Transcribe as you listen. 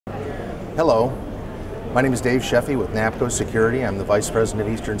Hello, my name is Dave Sheffy with Napco Security. I'm the Vice President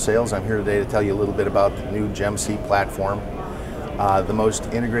of Eastern Sales. I'm here today to tell you a little bit about the new Gem-C platform, the most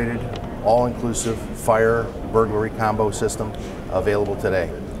integrated, all-inclusive fire burglary combo system available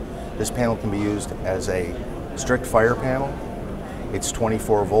today. This panel can be used as a strict fire panel. It's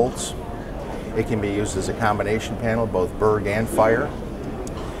 24 volts. It can be used as a combination panel, both burg and fire.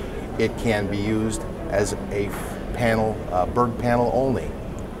 It can be used as a panel, burg panel only.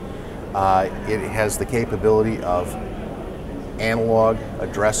 It has the capability of analog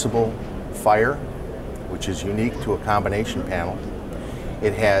addressable fire, which is unique to a combination panel.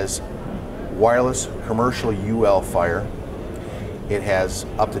 It has wireless commercial UL fire. It has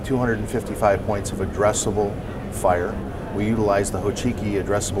up to 255 points of addressable fire. We utilize the Hochiki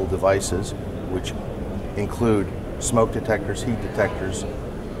addressable devices, which include smoke detectors, heat detectors,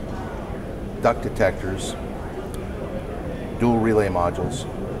 duct detectors, dual relay modules,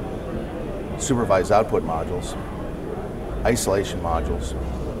 supervised output modules, isolation modules,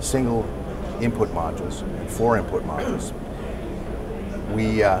 single input modules, and 4 input modules.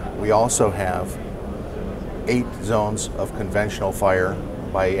 We also have 8 zones of conventional fire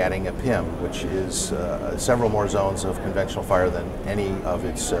by adding a PIM, which is several more zones of conventional fire than any of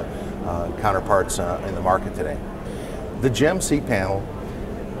its counterparts in the market today. The Gem-C panel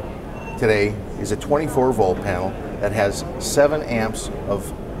today is a 24 volt panel that has 7 amps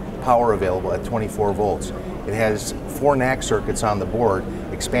of power available at 24 volts. It has 4 NAC circuits on the board,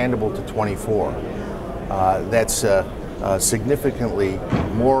 expandable to 24. That's significantly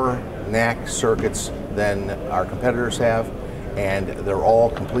more NAC circuits than our competitors have, and they're all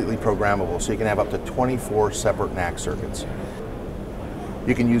completely programmable, so you can have up to 24 separate NAC circuits.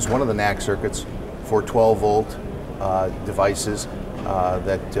 You can use one of the NAC circuits for 12 volt devices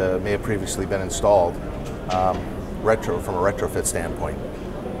that may have previously been installed from a retrofit standpoint.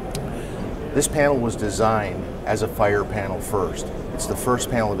 This panel was designed as a fire panel first. It's the first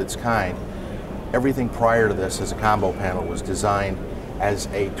panel of its kind. Everything prior to this as a combo panel was designed as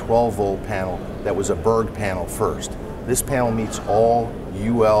a 12 volt panel that was a burg panel first. This panel meets all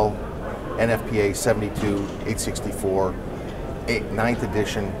UL NFPA 72864 9th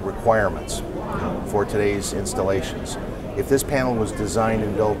edition requirements for today's installations. If this panel was designed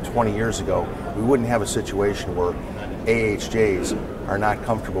and built 20 years ago, we wouldn't have a situation where AHJs are not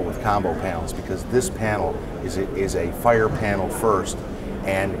comfortable with combo panels, because this panel is a fire panel first,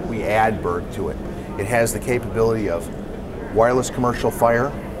 and we add burg to it. It has the capability of wireless commercial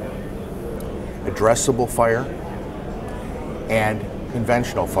fire, addressable fire, and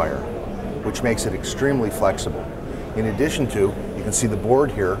conventional fire, which makes it extremely flexible. In addition to, you can see the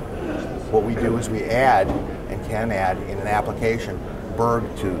board here, what we do is we add, and can add in an application, burg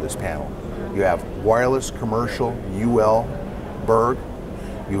to this panel. You have wireless commercial UL burg,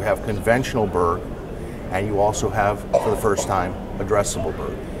 you have conventional burg, and you also have, for the first time, addressable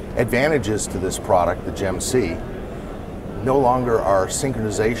burg. Advantages to this product, the Gem-C: no longer are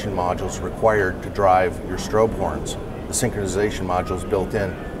synchronization modules required to drive your strobe horns. The synchronization module is built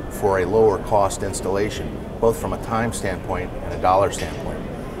in for a lower cost installation, both from a time standpoint and a dollar standpoint.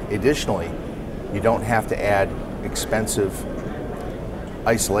 Additionally, you don't have to add expensive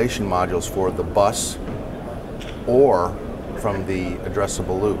isolation modules for the bus or from the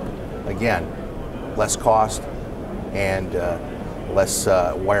addressable loop. Again, less cost and less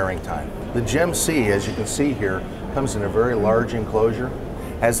wiring time. The Gem-C, as you can see here, comes in a very large enclosure,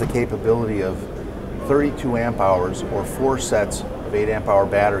 has the capability of 32 amp hours or 4 sets of 8 amp hour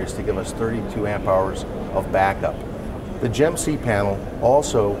batteries to give us 32 amp hours of backup. The Gem-C panel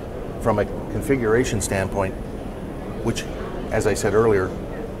also, from a configuration standpoint, which, as I said earlier,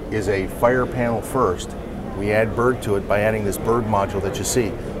 is a fire panel first, we add burg to it by adding this burg module that you see.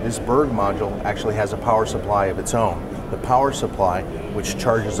 This burg module actually has a power supply of its own. The power supply, which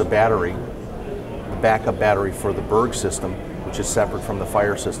charges a battery, the backup battery for the burg system, which is separate from the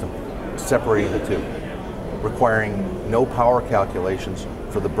fire system, separating the two, requiring no power calculations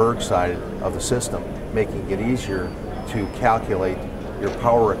for the burg side of the system, making it easier to calculate your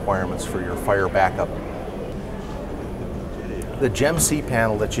power requirements for your fire backup. The Gem-C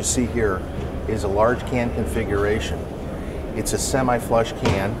panel that you see here is a large can configuration. It's a semi-flush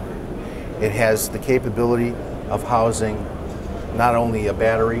can. It has the capability of housing not only a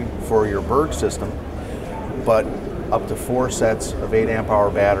battery for your burg system, but up to 4 sets of 8 amp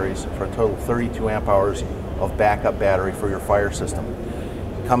hour batteries for a total of 32 amp hours of backup battery for your fire system.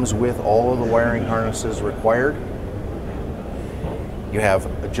 It comes with all of the wiring harnesses required. You have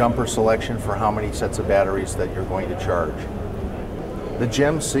a jumper selection for how many sets of batteries that you're going to charge. The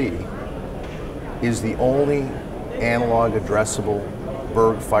Gem-C is the only analog addressable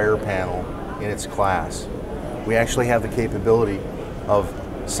Berg fire panel in its class. We actually have the capability of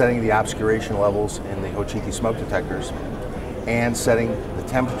setting the obscuration levels in the Hochiki smoke detectors and setting the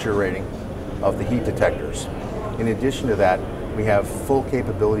temperature rating of the heat detectors. In addition to that, we have full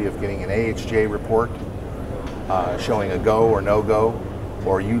capability of getting an AHJ report showing a go or no go,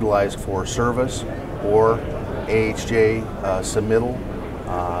 or utilized for service, or AHJ submittal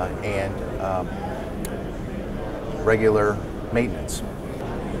and regular maintenance.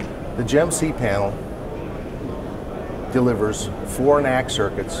 The GEM-C panel delivers 4 NAC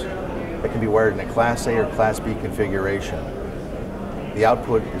circuits that can be wired in a Class A or Class B configuration. The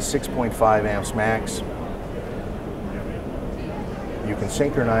output is 6.5 amps max. You can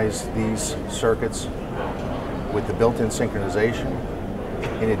synchronize these circuits with the built-in synchronization.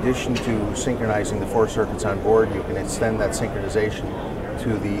 In addition to synchronizing the 4 circuits on board, you can extend that synchronization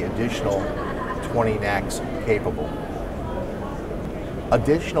to the additional 20 NACs capable.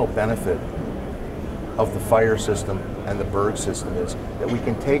 Additional benefit of the fire system and the Berg system is that we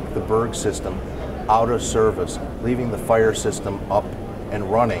can take the Berg system out of service, leaving the fire system up and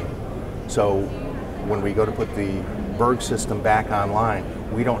running. So when we go to put the Berg system back online,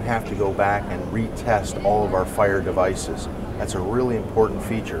 we don't have to go back and retest all of our fire devices. That's a really important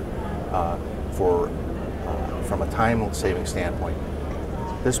feature from a time-saving standpoint.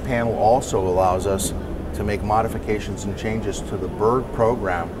 This panel also allows us to make modifications and changes to the Berg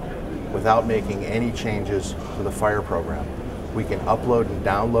program without making any changes to the fire program. We can upload and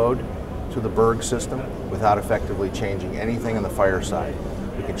download to the Berg system without effectively changing anything on the fire side.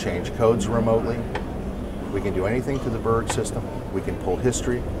 We can change codes remotely. We can do anything to the Berg system. We can pull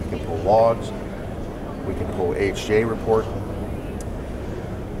history, we can pull logs, we can pull AHJ report,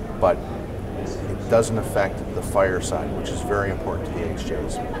 but it doesn't affect the fire side, which is very important to the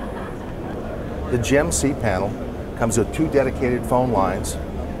AHJs. The GEM-C panel comes with 2 dedicated phone lines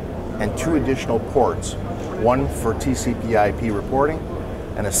and 2 additional ports, one for TCP/IP reporting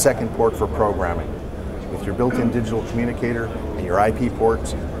and a second port for programming. With your built-in digital communicator and your IP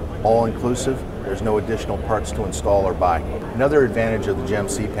ports, all inclusive, there's no additional parts to install or buy. Another advantage of the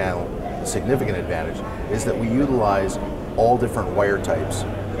GEM-C panel, a significant advantage, is that we utilize all different wire types: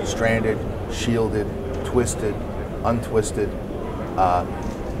 stranded, shielded, twisted, untwisted.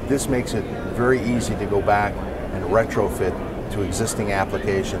 This makes it very easy to go back and retrofit to existing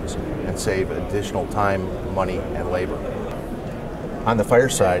applications and save additional time, money, and labor. On the fire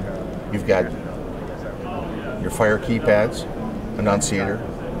side, you've got your fire keypads, annunciator,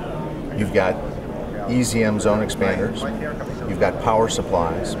 you've got EZM zone expanders, you've got power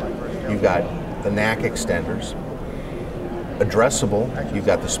supplies, you've got the NAC extenders. Addressable, you've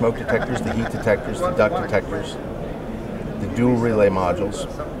got the smoke detectors, the heat detectors, the duct detectors, the dual relay modules,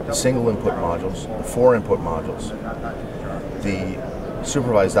 the single input modules, the 4 input modules, the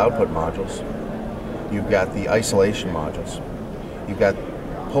supervised output modules, you've got the isolation modules, you've got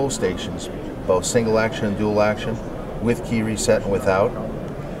pull stations, both single action and dual action, with key reset and without.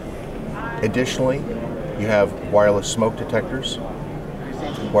 Additionally, you have wireless smoke detectors,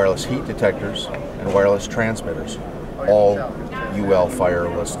 wireless heat detectors, and wireless transmitters, all UL fire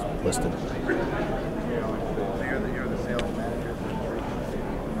listed.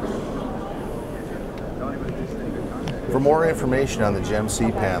 For more information on the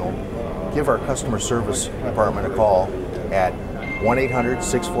GEM-C panel, give our customer service department a call at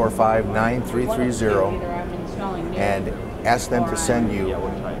 1-800-645-9330 and ask them to send you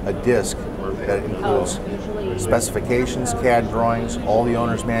a disc that includes specifications, CAD drawings, all the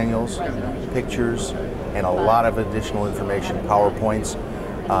owner's manuals, pictures, and a lot of additional information, PowerPoints,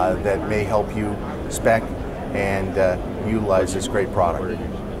 that may help you spec and utilize this great product.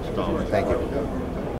 Thank you.